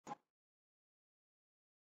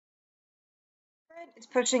Fred is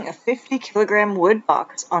pushing a 50-kilogram wood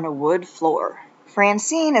box on a wood floor.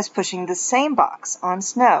 Francine is pushing the same box on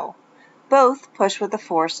snow. Both push with a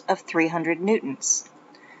force of 300 newtons.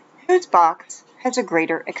 Whose box has a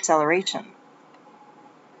greater acceleration?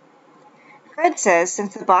 Fred says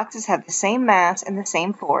since the boxes have the same mass and the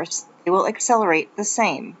same force, they will accelerate the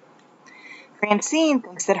same. Francine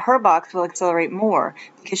thinks that her box will accelerate more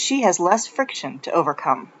because she has less friction to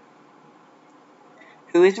overcome.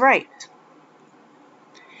 Who is right?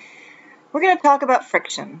 We're going to talk about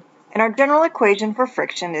friction, and our general equation for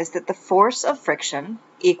friction is that the force of friction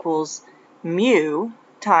equals mu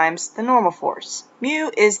times the normal force. Mu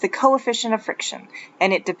is the coefficient of friction,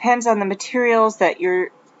 and it depends on the materials that your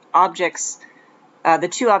objects, the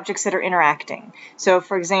two objects that are interacting. So,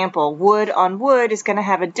 for example, wood on wood is going to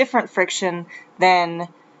have a different friction than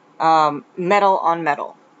metal on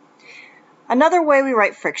metal. Another way we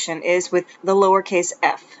write friction is with the lowercase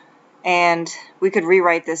f. And we could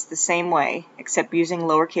rewrite this the same way, except using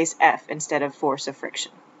lowercase f instead of force of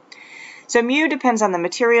friction. So mu depends on the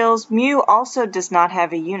materials. Mu also does not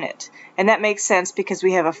have a unit. And that makes sense because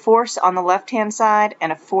we have a force on the left-hand side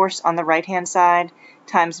and a force on the right-hand side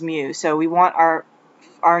times mu. So we want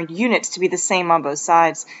our units to be the same on both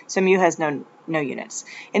sides, so mu has no units.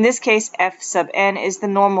 In this case, F sub n is the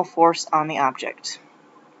normal force on the object.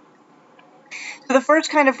 So the first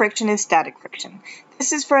kind of friction is static friction.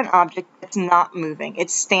 This is for an object that's not moving.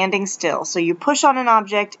 It's standing still. So you push on an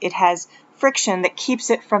object, it has friction that keeps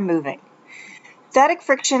it from moving. Static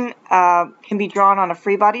friction can be drawn on a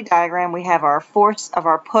free body diagram. We have our force of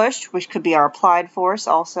our push, which could be our applied force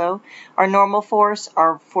also, our normal force,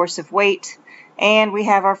 our force of weight, and we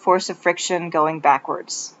have our force of friction going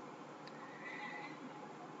backwards.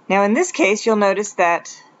 Now in this case, you'll notice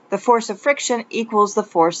that the force of friction equals the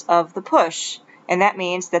force of the push, and that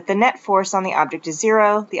means that the net force on the object is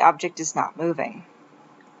 0, the object is not moving.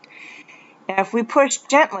 Now if we push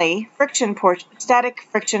gently, static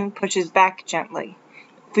friction pushes back gently.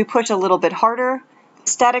 If we push a little bit harder, the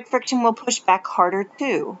static friction will push back harder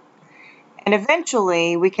too. And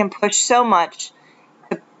eventually we can push so much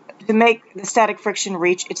to make the static friction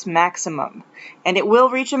reach its maximum. And it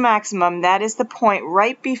will reach a maximum. That is the point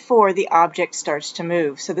right before the object starts to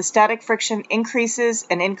move. So the static friction increases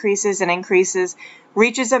and increases and increases,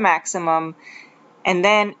 reaches a maximum, and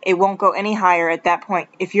then it won't go any higher at that point.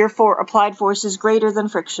 If your applied force is greater than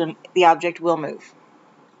friction, the object will move.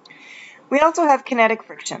 We also have kinetic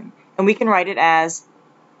friction, and we can write it as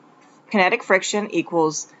kinetic friction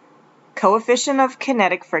equals coefficient of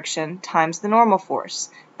kinetic friction times the normal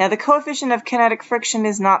force. Now the coefficient of kinetic friction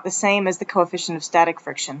is not the same as the coefficient of static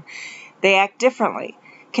friction. They act differently.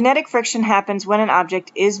 Kinetic friction happens when an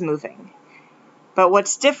object is moving. But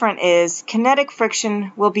what's different is kinetic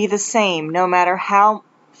friction will be the same no matter how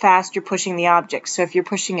fast you're pushing the object. So if you're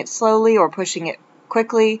pushing it slowly or pushing it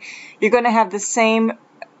quickly, you're going to have the same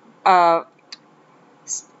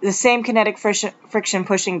kinetic friction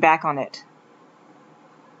pushing back on it.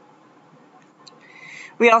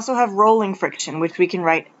 We also have rolling friction, which we can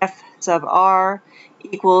write F sub r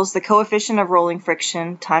equals the coefficient of rolling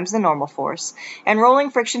friction times the normal force. And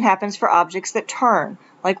rolling friction happens for objects that turn,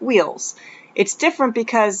 like wheels. It's different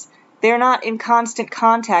because they're not in constant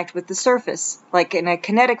contact with the surface, like in a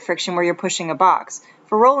kinetic friction where you're pushing a box.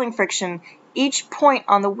 For rolling friction, each point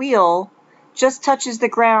on the wheel just touches the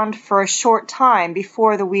ground for a short time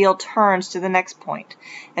before the wheel turns to the next point.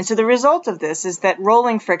 And so the result of this is that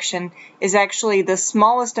rolling friction is actually the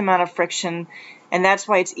smallest amount of friction, and that's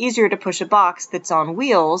why it's easier to push a box that's on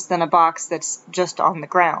wheels than a box that's just on the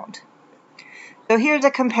ground. So here's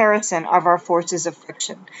a comparison of our forces of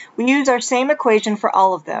friction. We use our same equation for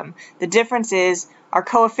all of them. The difference is our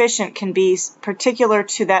coefficient can be particular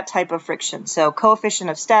to that type of friction. So coefficient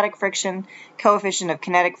of static friction, coefficient of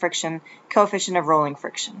kinetic friction, coefficient of rolling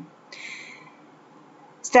friction.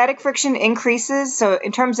 Static friction increases, so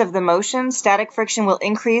in terms of the motion, static friction will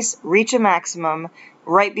increase, reach a maximum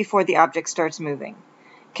right before the object starts moving.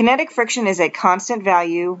 Kinetic friction is a constant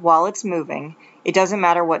value while it's moving. It doesn't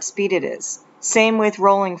matter what speed it is. Same with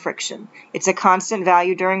rolling friction. It's a constant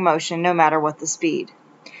value during motion no matter what the speed.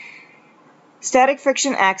 Static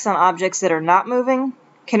friction acts on objects that are not moving,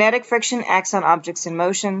 kinetic friction acts on objects in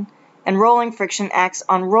motion, and rolling friction acts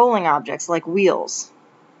on rolling objects like wheels.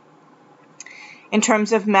 In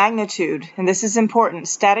terms of magnitude, and this is important,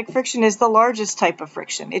 static friction is the largest type of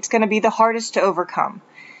friction. It's going to be the hardest to overcome.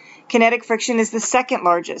 Kinetic friction is the second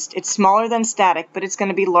largest. It's smaller than static, but it's going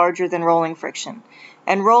to be larger than rolling friction.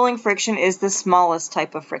 And rolling friction is the smallest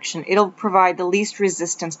type of friction. It'll provide the least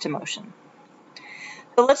resistance to motion.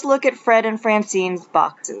 So let's look at Fred and Francine's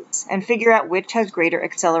boxes and figure out which has greater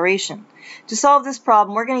acceleration. To solve this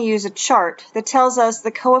problem, we're going to use a chart that tells us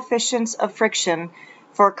the coefficients of friction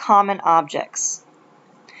for common objects.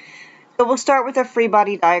 So we'll start with a free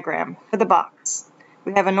body diagram for the box.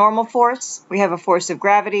 We have a normal force, we have a force of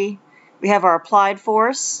gravity, we have our applied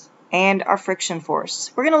force, and our friction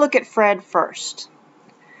force. We're going to look at Fred first.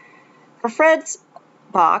 For Fred's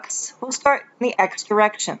box, we'll start in the x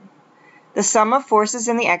direction. The sum of forces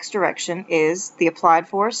in the x direction is the applied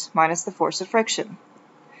force minus the force of friction.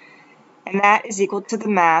 And that is equal to the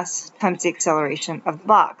mass times the acceleration of the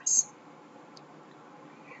box.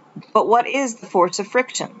 But what is the force of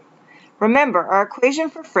friction? Remember, our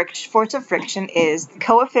equation for force of friction is the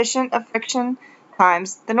coefficient of friction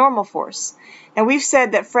times the normal force. Now we've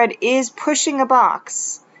said that Fred is pushing a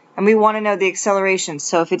box, and we want to know the acceleration.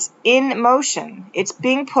 So if it's in motion, it's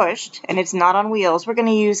being pushed, and it's not on wheels, we're going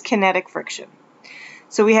to use kinetic friction.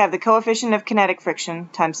 So we have the coefficient of kinetic friction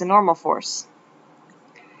times the normal force.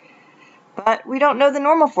 But we don't know the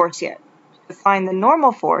normal force yet. To find the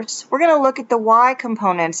normal force, we're going to look at the y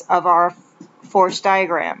components of our force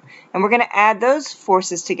diagram, and we're going to add those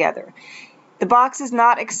forces together. The box is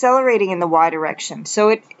not accelerating in the y direction, so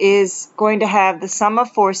it is going to have the sum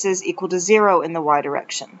of forces equal to 0 in the y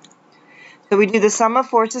direction. So we do the sum of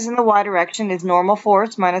forces in the y direction is normal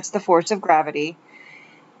force minus the force of gravity,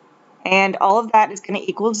 and all of that is going to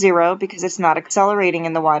equal 0 because it's not accelerating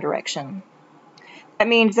in the y direction. That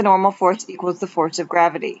means the normal force equals the force of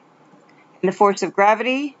gravity. And the force of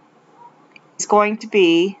gravity is going to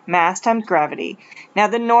be mass times gravity. Now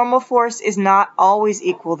the normal force is not always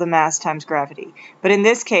equal to mass times gravity, but in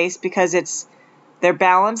this case, because they're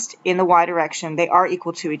balanced in the y direction, they are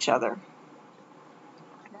equal to each other.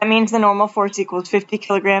 That means the normal force equals 50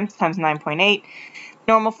 kilograms times 9.8.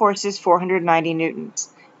 Normal force is 490 newtons.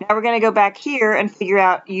 Now we're going to go back here and figure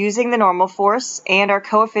out, using the normal force and our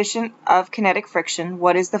coefficient of kinetic friction,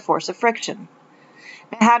 what is the force of friction.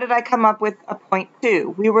 Now, how did I come up with a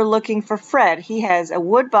 0.2? We were looking for Fred. He has a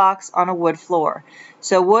wood box on a wood floor.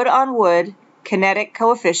 So wood on wood, kinetic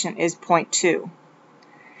coefficient is 0.2.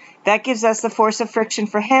 That gives us the force of friction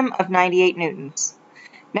for him of 98 newtons.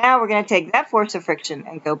 Now we're going to take that force of friction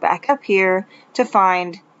and go back up here to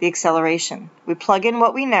find the acceleration. We plug in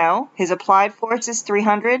what we know. His applied force is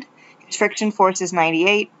 300. His friction force is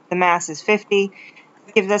 98. The mass is 50.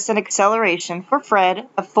 Gives us an acceleration for Fred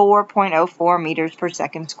of 4.04 meters per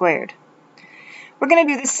second squared. We're going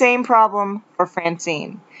to do the same problem for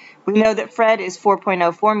Francine. We know that Fred is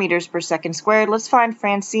 4.04 meters per second squared. Let's find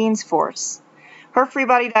Francine's force. Her free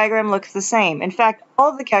body diagram looks the same. In fact, all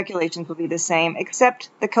of the calculations will be the same, except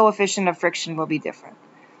the coefficient of friction will be different.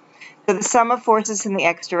 So the sum of forces in the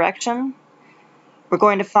x direction, we're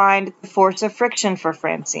going to find the force of friction for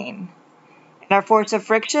Francine. And our force of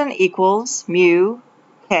friction equals mu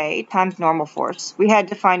K times normal force. We had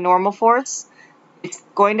to find normal force. It's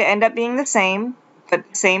going to end up being the same, but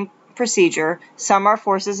the same procedure. Sum our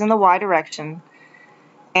forces in the y direction,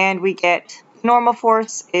 and we get normal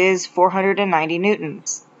force is 490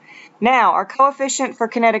 newtons. Now, our coefficient for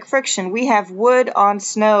kinetic friction, we have wood on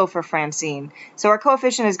snow for Francine. So our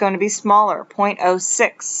coefficient is going to be smaller,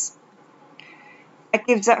 0.06. That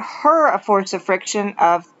gives her a force of friction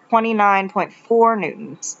of 29.4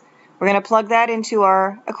 newtons. We're going to plug that into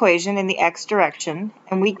our equation in the x direction,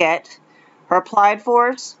 and we get her applied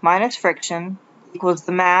force minus friction equals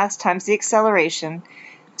the mass times the acceleration.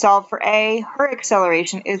 Solve for A, her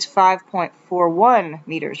acceleration is 5.41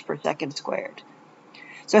 meters per second squared.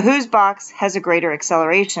 So whose box has a greater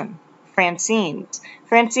acceleration? Francine's.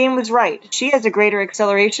 Francine was right. She has a greater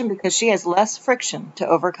acceleration because she has less friction to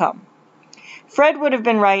overcome. Fred would have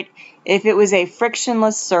been right if it was a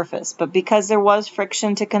frictionless surface, but because there was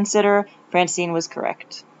friction to consider, Francine was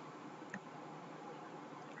correct.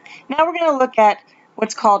 Now we're going to look at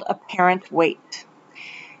what's called apparent weight.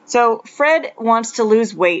 So Fred wants to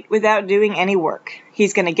lose weight without doing any work.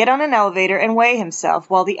 He's going to get on an elevator and weigh himself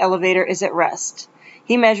while the elevator is at rest.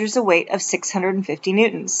 He measures a weight of 650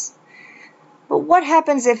 newtons. But what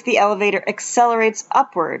happens if the elevator accelerates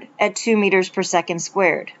upward at 2 meters per second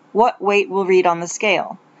squared? What weight will read on the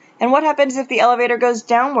scale? And what happens if the elevator goes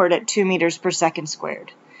downward at 2 meters per second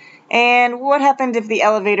squared? And what happens if the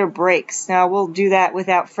elevator breaks? Now, we'll do that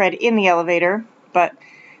without Fred in the elevator, but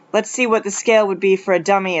let's see what the scale would be for a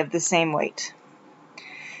dummy of the same weight.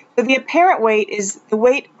 So the apparent weight is the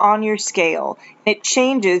weight on your scale, and it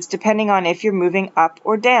changes depending on if you're moving up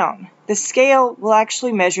or down. The scale will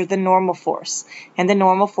actually measure the normal force, and the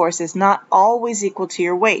normal force is not always equal to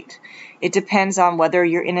your weight. It depends on whether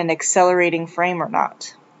you're in an accelerating frame or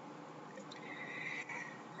not.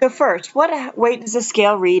 So first, what weight does the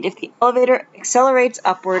scale read if the elevator accelerates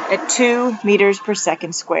upward at 2 meters per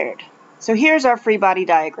second squared? So here's our free body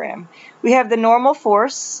diagram. We have the normal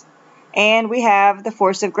force, and we have the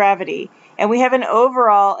force of gravity, and we have an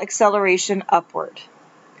overall acceleration upward.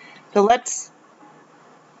 So let's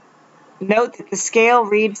note that the scale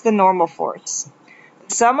reads the normal force.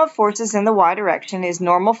 The sum of forces in the y direction is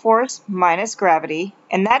normal force minus gravity,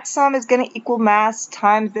 and that sum is going to equal mass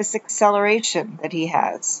times this acceleration that he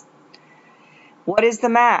has. What is the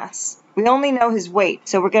mass? We only know his weight,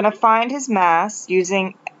 so we're going to find his mass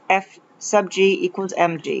using F sub g equals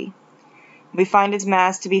mg. We find his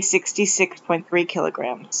mass to be 66.3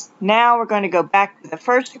 kilograms. Now we're going to go back to the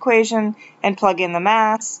first equation and plug in the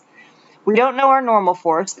mass. We don't know our normal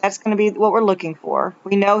force. That's going to be what we're looking for.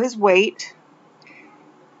 We know his weight,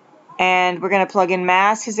 and we're going to plug in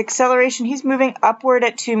mass. His acceleration, he's moving upward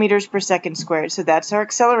at 2 meters per second squared, so that's our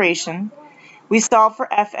acceleration. We solve for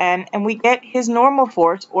Fn, and we get his normal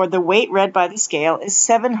force, or the weight read by the scale, is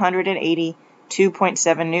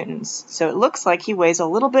 782.7 newtons. So it looks like he weighs a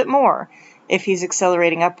little bit more if he's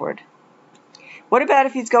accelerating upward. What about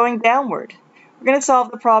if he's going downward? We're going to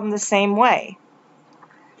solve the problem the same way.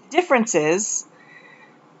 The difference is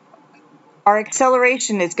our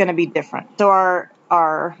acceleration is going to be different. So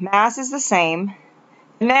our mass is the same.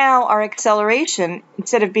 Now our acceleration,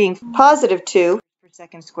 instead of being positive 2 per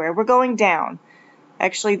second squared, we're going down.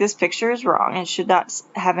 Actually, this picture is wrong. It should not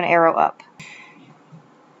have an arrow up.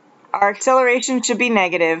 Our acceleration should be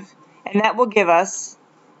negative, and that will give us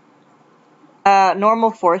a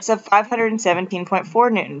normal force of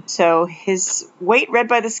 517.4 newtons. So his weight read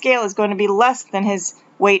by the scale is going to be less than his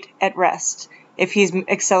weight at rest if he's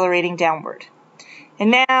accelerating downward.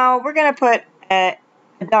 And now we're going to put a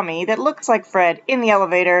dummy that looks like Fred in the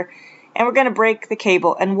elevator, and we're going to break the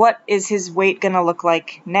cable. And what is his weight going to look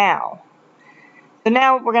like now? So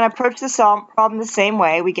now we're going to approach the problem the same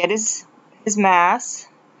way. We get his mass,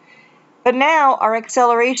 but now our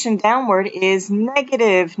acceleration downward is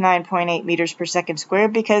negative 9.8 meters per second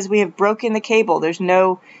squared because we have broken the cable. There's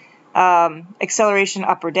no acceleration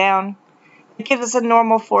up or down. It gives us a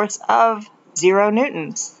normal force of 0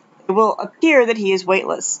 newtons. It will appear that he is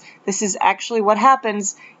weightless. This is actually what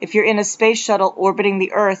happens if you're in a space shuttle orbiting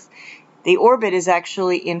the Earth. The orbit is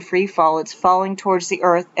actually in free fall. It's falling towards the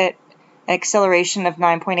Earth at acceleration of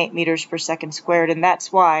 9.8 meters per second squared, and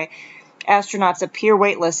that's why astronauts appear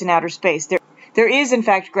weightless in outer space. There is, in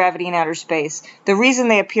fact, gravity in outer space. The reason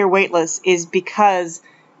they appear weightless is because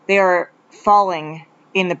they are falling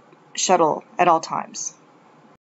in the shuttle at all times.